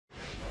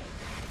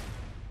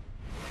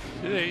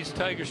Today's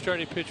Tigers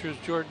starting pitcher is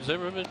Jordan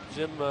Zimmerman.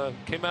 Zim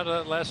came out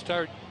of that last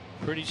start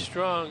pretty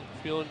strong,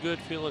 feeling good,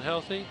 feeling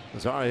healthy.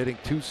 Mazara hitting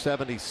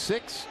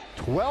 .276,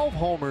 12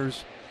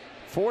 homers,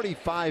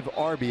 45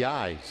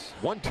 RBIs.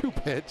 1-2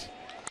 pitch.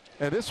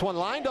 And this one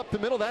lined up the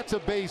middle. That's a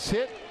base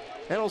hit.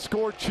 And it'll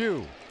score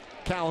Chu.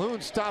 Calhoun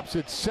stops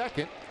at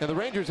second. And the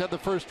Rangers had the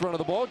first run of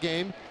the ball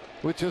game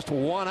with just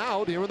one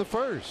out here in the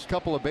first.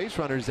 Couple of base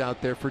runners out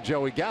there for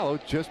Joey Gallo,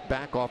 just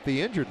back off the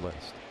injured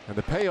list. And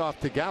the payoff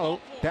to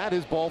Gallo, that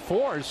is ball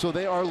four. So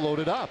they are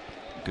loaded up.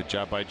 Good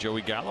job by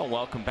Joey Gallo.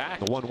 Welcome back.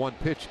 The 1-1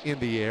 pitch in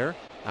the air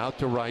out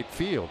to right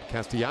field.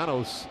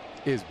 Castellanos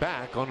is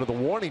back onto the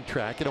warning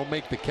track and he'll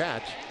make the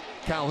catch.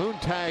 Calhoun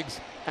tags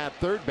at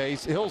third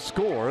base. He'll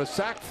score a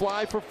sac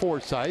fly for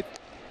Forsythe.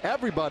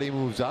 Everybody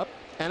moves up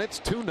and it's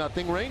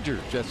 2-0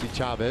 Rangers. Jesse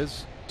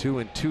Chavez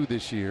 2-2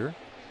 this year.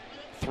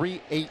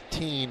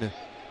 .318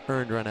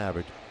 earned run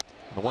average.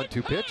 The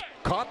 1-2 pitch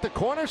caught the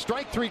corner.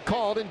 Strike three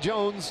called and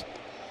Jones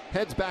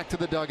heads back to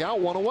the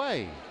dugout, one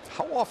away.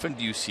 How often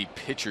do you see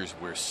pitchers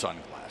wear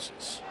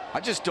sunglasses?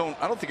 I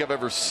don't think I've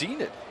ever seen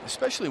it,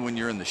 especially when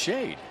you're in the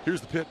shade.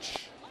 Here's the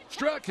pitch.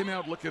 Stroud came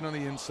out looking on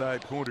the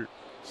inside corner.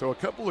 So a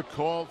couple of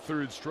called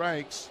third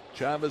strikes.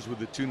 Chavez with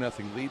the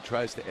 2-0 lead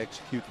tries to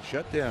execute the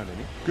shutdown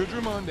inning.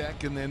 Goodrum on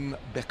deck and then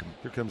Beckham.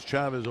 Here comes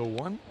Chavez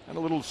 0-1 and a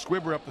little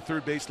squibber up the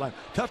third baseline.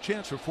 Tough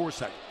chance for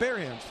Forsythe.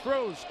 Barehands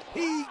throws.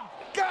 He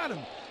got him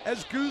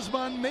as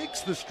Guzman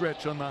makes the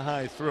stretch on the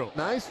high throw.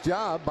 Nice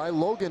job by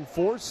Logan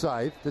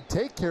Forsythe to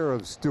take care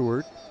of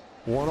Stewart.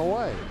 One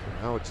away.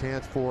 Now a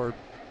chance for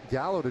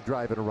Gallo to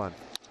drive in a run.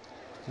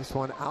 This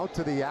one out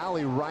to the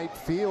alley right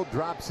field,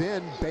 drops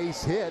in,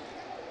 base hit.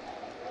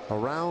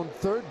 Around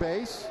third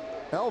base,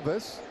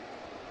 Elvis.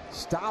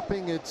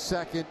 Stopping at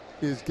second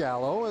is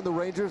Gallo, and the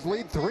Rangers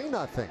lead 3-0.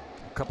 A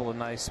couple of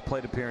nice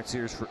plate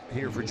appearances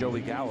here for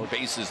Joey Gallo.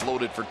 Bases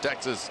loaded for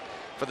Texas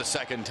for the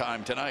second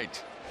time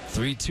tonight.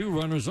 3-2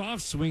 runners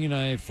off, swinging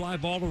a fly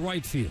ball to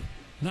right field.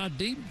 Not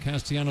deep.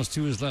 Castellanos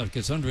to his left,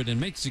 gets under it and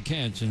makes the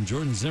catch. And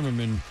Jordan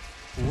Zimmerman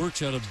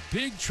works out of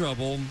big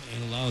trouble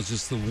and allows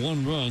just the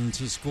one run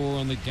to score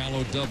on the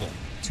Gallo double.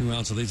 2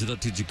 outs, so leads it up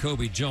to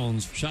Jacoby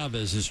Jones.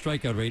 Chavez, his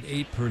strikeout rate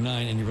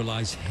 8/9, and he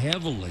relies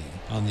heavily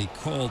on the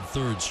called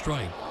third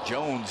strike.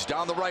 Jones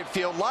down the right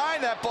field line.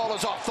 That ball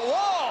is off the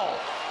wall.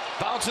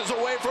 Bounces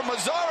away from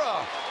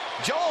Mazara.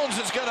 Jones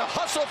is going to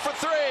hustle for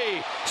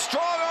three.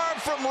 Strong arm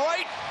from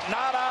right,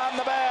 not on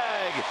the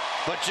bag.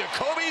 But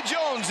Jacoby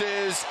Jones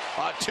is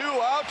a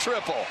 2-out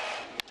triple.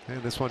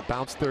 And this one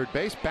bounced third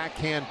base.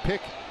 Backhand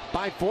pick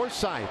by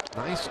Forsythe.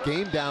 Nice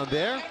game down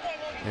there.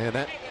 And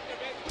that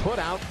put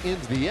out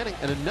ends the inning.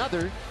 And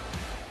another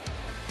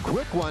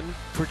quick one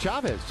for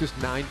Chavez. Just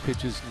 9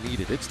 pitches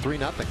needed. It's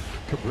 3-0.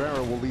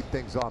 Cabrera will lead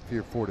things off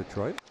here for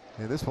Detroit.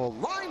 And this will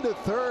line to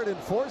third, and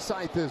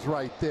Forsythe is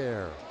right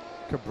there.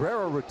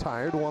 Cabrera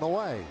retired, one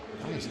away.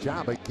 Nice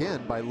job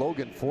again by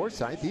Logan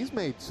Forsythe. He's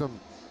made some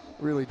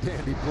really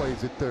dandy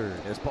plays at third.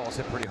 His ball's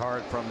hit pretty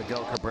hard from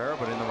Miguel Cabrera,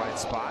 but in the right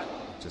spot.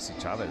 Jesse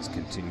Chavez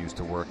continues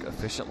to work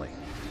efficiently.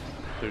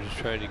 They're just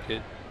trying to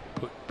get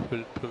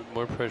put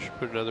more pressure,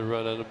 put another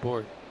run on the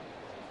board.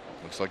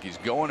 Looks like he's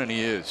going, and he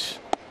is.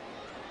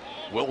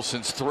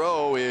 Wilson's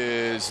throw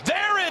is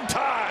there in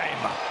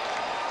time.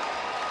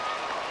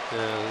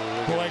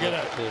 Boy, I got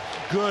a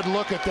good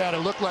look at that.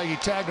 It looked like he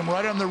tagged him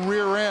right on the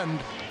rear end.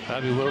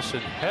 Bobby Wilson,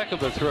 heck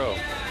of a throw.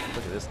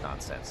 Look at this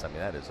nonsense. I mean,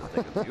 that is a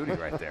thing of beauty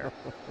right there.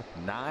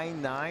 9,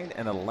 9,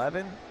 and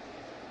 11.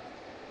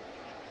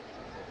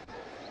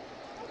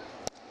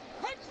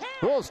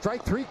 Oh,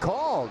 strike three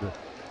called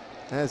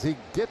as he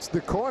gets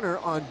the corner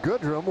on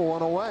Goodrum,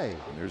 one away.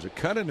 And there's a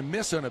cut and a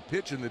miss on a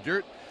pitch in the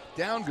dirt.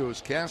 Down goes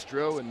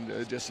Castro,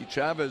 and Jesse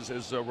Chavez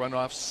has run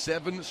off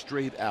 7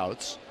 straight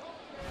outs.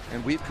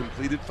 And we've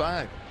completed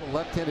 5.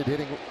 Left-handed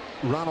hitting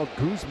Ronald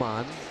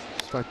Guzman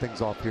start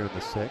things off here in the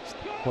 6th.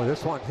 Boy,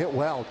 this one hit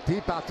well,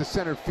 deep out to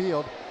center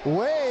field,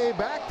 way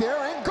back there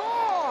and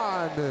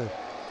gone.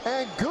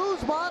 And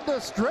Guzman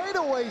to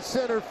straightaway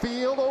center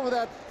field over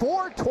that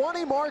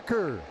 420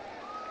 marker.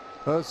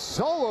 A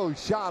solo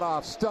shot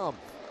off stump,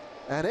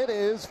 and it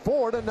is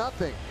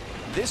 4-0.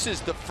 This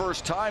is the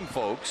first time,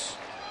 folks,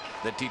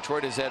 that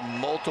Detroit has had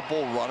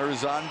multiple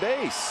runners on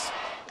base.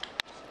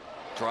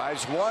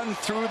 Drives one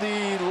through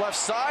the left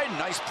side.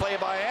 Nice play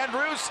by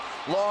Andrews.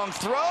 Long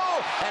throw,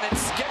 and it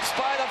skips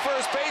by the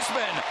first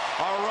baseman.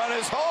 Our run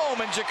is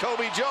home, and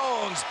Jacoby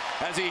Jones,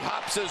 as he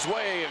hops his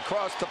way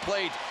across the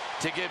plate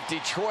to give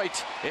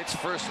Detroit its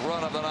first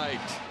run of the night.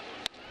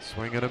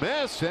 Swing and a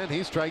miss, and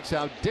he strikes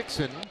out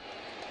Dixon.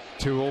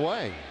 2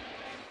 away.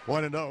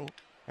 1-0.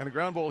 And a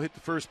ground ball hit the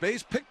first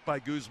base, picked by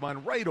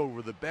Guzman right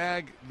over the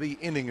bag. The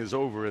inning is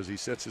over as he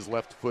sets his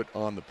left foot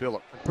on the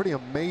pillow. Pretty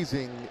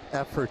amazing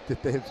effort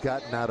that they've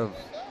gotten out of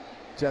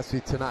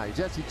Jesse tonight.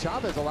 Jesse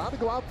Chavez allowed to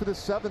go out for the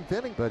 7th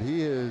inning, but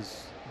he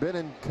has been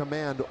in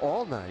command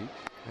all night.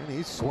 And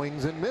he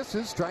swings and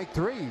misses, strike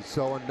 3.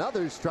 So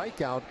another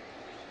strikeout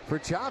for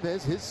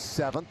Chavez, his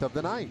 7th of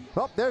the night.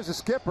 Oh, there's a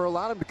skipper,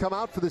 allowed him to come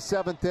out for the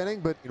 7th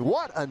inning, but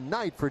what a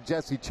night for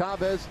Jesse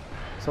Chavez.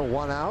 So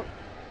 1 out.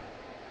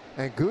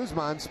 And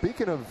Guzman,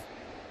 speaking of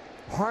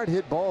hard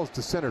hit balls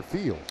to center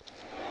field,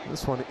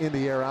 this one in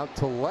the air out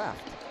to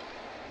left.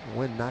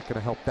 Wind not going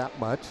to help that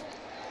much.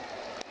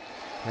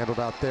 Handled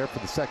out there for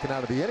the second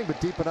out of the inning, but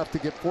deep enough to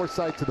get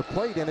Forsythe to the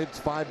plate, and it's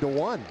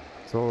 5-1.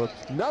 So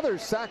another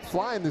sac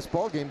fly in this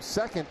ballgame,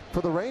 second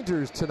for the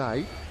Rangers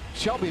tonight.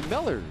 Shelby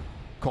Miller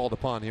called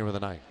upon here in the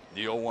ninth.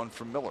 The 0-1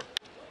 from Miller.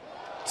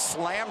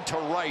 Slam to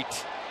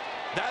right.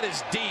 That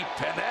is deep,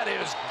 and that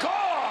is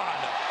gone.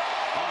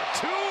 A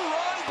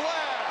two-run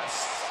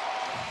blast.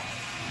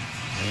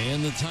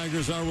 And the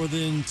Tigers are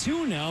within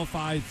 2 now,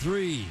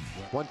 5-3.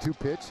 1-2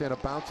 pitch and a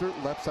bouncer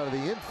left side of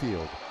the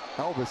infield.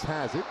 Elvis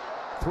has it,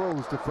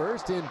 throws to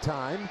first in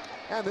time,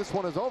 and this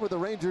one is over. The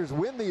Rangers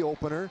win the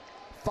opener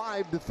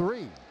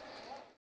 5-3.